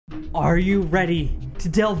Are you ready to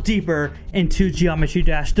delve deeper into Geometry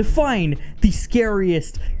Dash to find the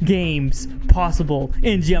scariest games possible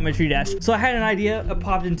in Geometry Dash? So I had an idea, it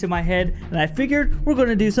popped into my head, and I figured we're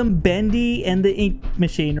gonna do some Bendy and the Ink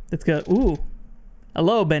Machine. Let's go. Ooh.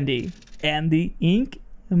 Hello, Bendy. And the Ink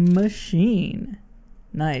Machine.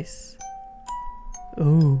 Nice.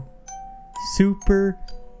 Ooh. Super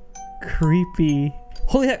creepy.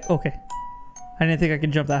 Holy heck. Okay. I didn't think I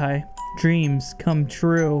could jump that high. Dreams come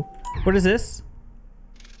true. What is this?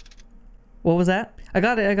 What was that? I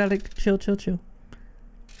got it. Chill, chill, chill.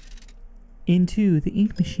 Into the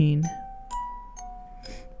Ink Machine.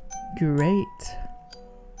 Great.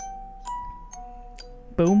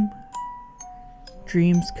 Boom.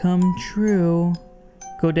 Dreams come true.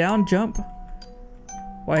 Go down, jump.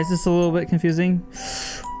 Why is this a little bit confusing?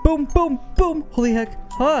 Boom, boom, boom. Holy heck.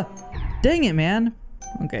 Huh. Dang it, man.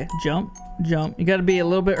 Okay, jump, jump. You gotta be a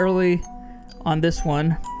little bit early on this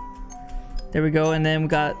one. There we go, and then we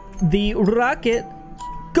got the rocket.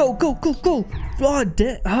 Go, go, go, go.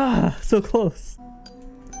 Oh, so close.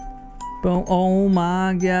 Boom. Oh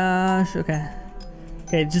my gosh. Okay.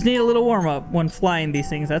 Okay, just need a little warm up when flying these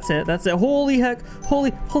things. That's it. That's it. Holy heck.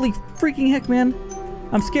 Holy freaking heck, man.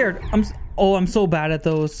 I'm scared. I'm so bad at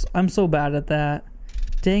those. I'm so bad at that.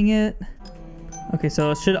 Dang it. Okay,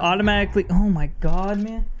 so it should automatically. Oh my god,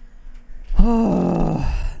 man. Oh.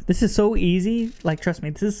 This is so easy. Like, trust me,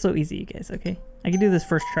 this is so easy, you guys, okay? I can do this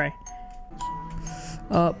first try.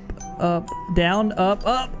 Up, up, down, up,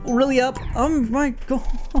 up, really up. Oh my god.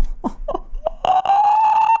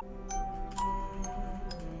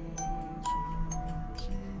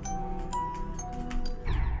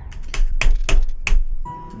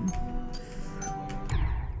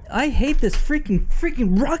 I hate this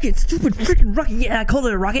freaking rocket. Stupid freaking rocket. Yeah, I called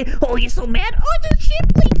it a rocket. Oh, you're so mad? Oh, it's a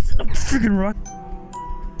shit, please. A freaking rocket.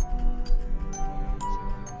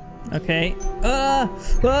 Okay.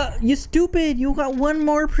 You stupid. You got 1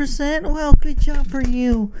 more %. Well, good job for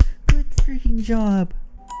you. Good freaking job.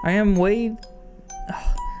 I am way...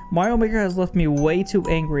 Mario Maker has left me way too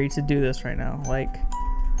angry to do this right now. Like...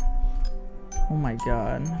 Oh my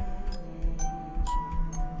god.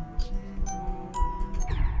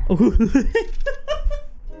 What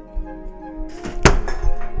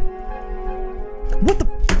the...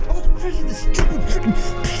 Oh, this stupid freaking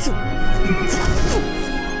piece of...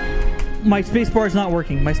 My spacebar is not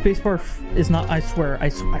working. My spacebar is not. I swear. I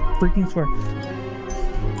freaking swear.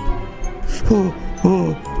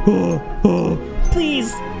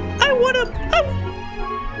 Please. I wanna.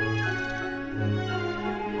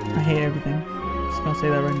 I hate everything. I'm just gonna say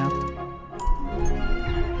that right now.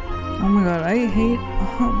 Oh my god. I hate.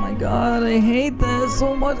 Oh my god. I hate that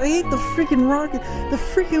so much. I hate the freaking rocket. The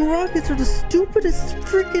freaking rockets are the stupidest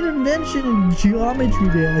freaking invention in Geometry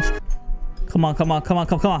Dash. Come on, come on, come on,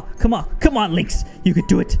 come on, come on, come on, LiNX. You could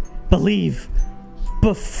do it. Believe.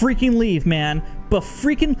 But freaking leave, man. But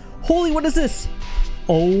freaking holy, what is this?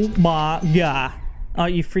 Oh my god. Oh,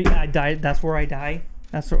 you freak. I died. That's where I die.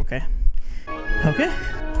 That's where, okay. Okay.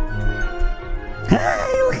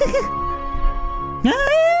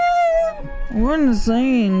 What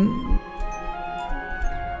insane.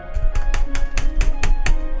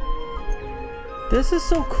 This is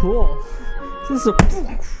so cool. This is so.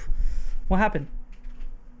 What happened?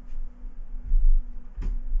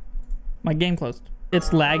 My game closed.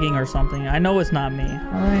 It's lagging or something. I know it's not me.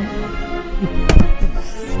 Alright.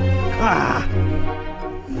 Ah!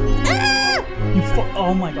 You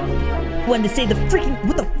oh my god. I wanted to say the freaking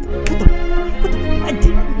what the I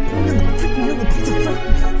didn't the freaking yellow piece of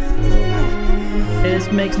This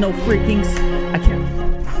makes no freaking I can't.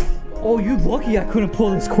 Oh, you lucky I couldn't pull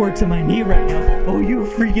this cord to my knee right now. Oh, you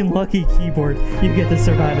freaking lucky, keyboard. You get to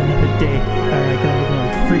survive another day. Alright, go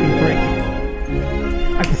freaking break.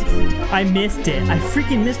 I missed it. I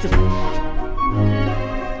freaking missed it.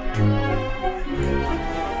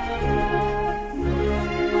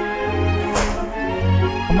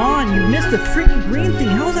 Come on, you missed the freaking green thing.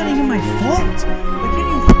 How is that even my fault? I can't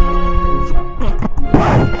even...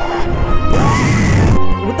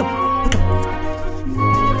 What the...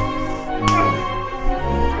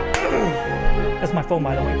 That's my phone,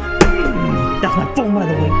 by the way. That's my phone, by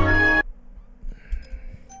the way.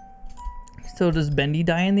 So does Bendy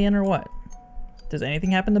die in the end or what? Does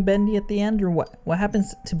anything happen to Bendy at the end or what? What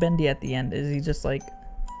happens to Bendy at the end? Is he just like...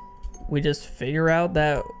 We just figure out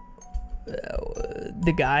that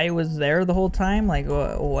the guy was there the whole time? Like,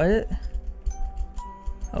 what?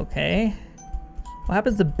 Okay. What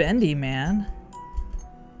happens to Bendy, man?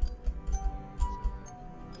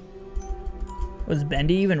 Was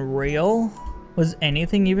Bendy even real? Was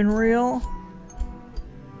anything even real?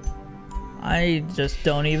 I just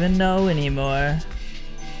don't even know anymore.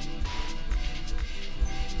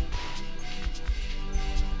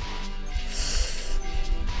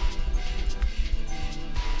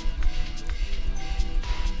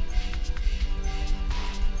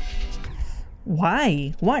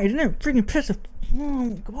 Why? Why? I didn't freaking press a...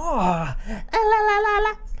 La la la la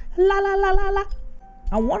la. La la la la la.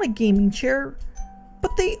 I want a gaming chair,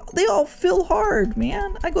 but they all feel hard,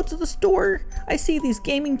 man. I go to the store, I see these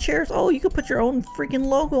gaming chairs. Oh, you could put your own freaking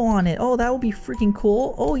logo on it. Oh, that would be freaking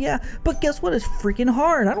cool. Oh yeah, but guess what? It's freaking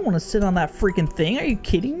hard. I don't want to sit on that freaking thing. Are you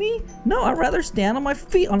kidding me? No, I'd rather stand on my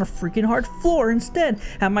feet on a freaking hard floor instead.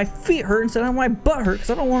 Have my feet hurt instead of my butt hurt, because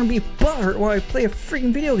I don't want to be butt hurt while I play a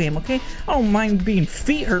freaking video game, okay? I don't mind being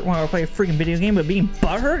feet hurt while I play a freaking video game, but being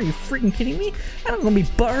butt hurt? Are you freaking kidding me? I'm not gonna be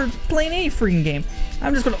butt hurt playing any freaking game.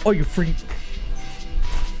 I'm just gonna... Oh, you freaking...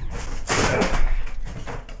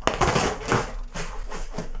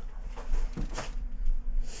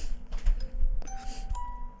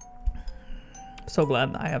 So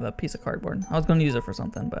glad I have a piece of cardboard. I was going to use it for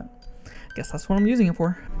something, but I guess that's what I'm using it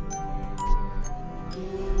for.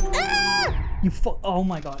 Ah! You oh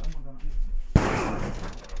my god. Oh my god.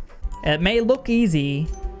 It may look easy,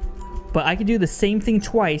 but I could do the same thing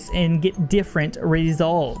twice and get different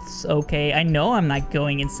results, okay? I know I'm not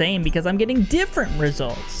going insane because I'm getting different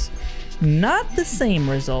results. Not the same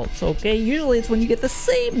results, okay? Usually it's when you get the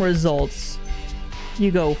same results,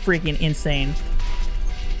 you go freaking insane.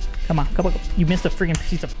 Come on, come on. You missed a freaking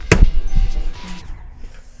piece of...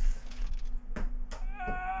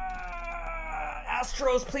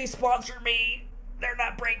 Astros, please sponsor me. They're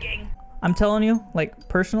not breaking. I'm telling you, like,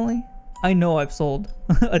 personally, I know I've sold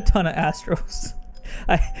a ton of Astros.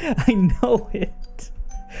 I know it.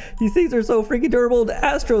 These things are so freaking durable. The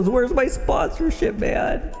Astros, where's my sponsorship,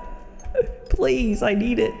 man? Please, I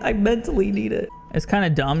need it. I mentally need it. It's kind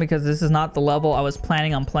of dumb because this is not the level I was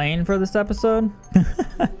planning on playing for this episode.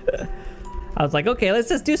 I was like, okay, let's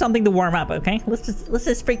just do something to warm up, okay? Let's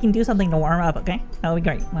just freaking do something to warm up, okay? That'll be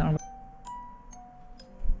great.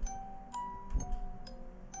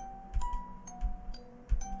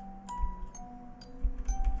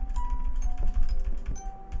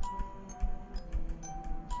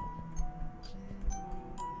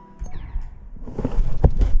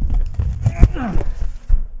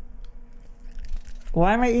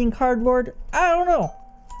 Why am I eating cardboard? I don't know.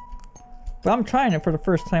 But I'm trying it for the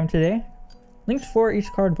first time today. Links for each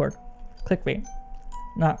cardboard. Clickbait.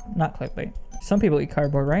 Not clickbait. Some people eat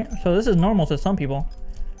cardboard, right? So this is normal to some people.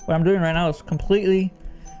 What I'm doing right now is completely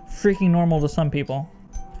freaking normal to some people.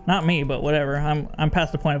 Not me, but whatever. I'm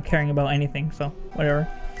past the point of caring about anything, so whatever.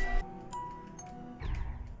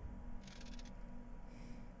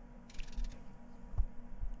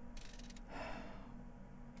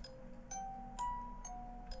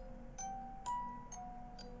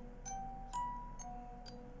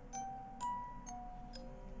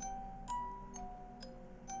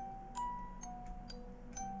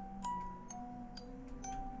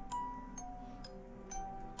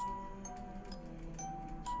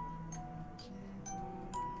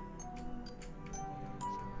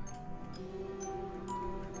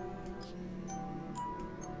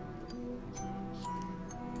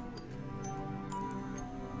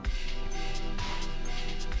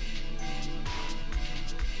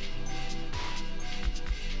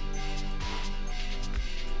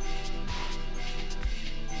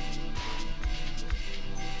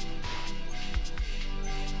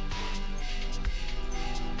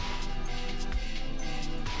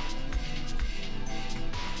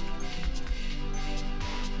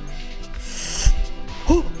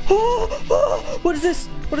 What is this?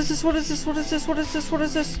 What is this? What is this? What is this? What is this? What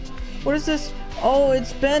is this? What is this? Oh,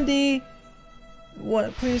 it's Bendy.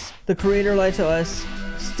 What, please? The creator lied to us.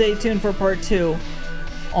 Stay tuned for part 2.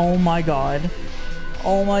 Oh my god.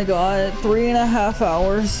 Oh my god. 3.5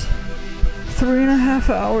 hours. 3.5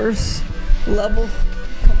 hours. Level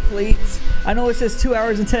complete. I know it says 2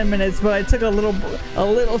 hours and 10 minutes, but I took a little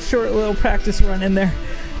short little practice run in there.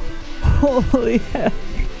 Holy heck.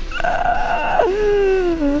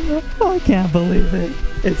 I can't believe it.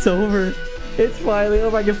 It's over. It's finally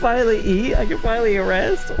over. I can finally eat. I can finally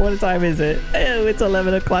rest. What time is it? Oh, it's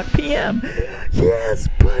 11 o'clock p.m. Yes,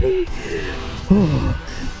 buddy.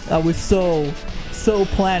 I was so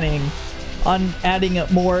planning on adding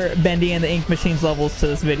up more Bendy and the Ink Machines levels to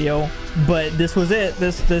this video, but this was it.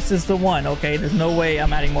 This is the one, okay? There's no way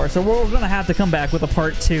I'm adding more. So we're gonna have to come back with a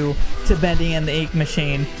part 2 to Bendy and the Ink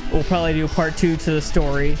Machine. We'll probably do part 2 to the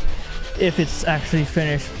story if it's actually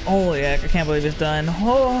finished. Holy heck, I can't believe it's done.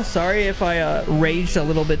 Oh, sorry if I raged a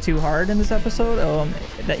little bit too hard in this episode.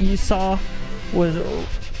 That you saw was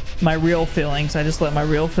my real feelings. I just let my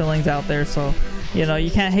real feelings out there. So, you know,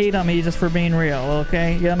 you can't hate on me just for being real,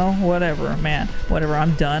 okay? You know, whatever, man. Whatever,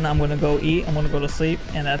 I'm done. I'm gonna go eat. I'm gonna go to sleep.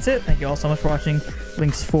 And that's it. Thank you all so much for watching.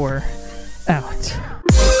 LiNX 4 out.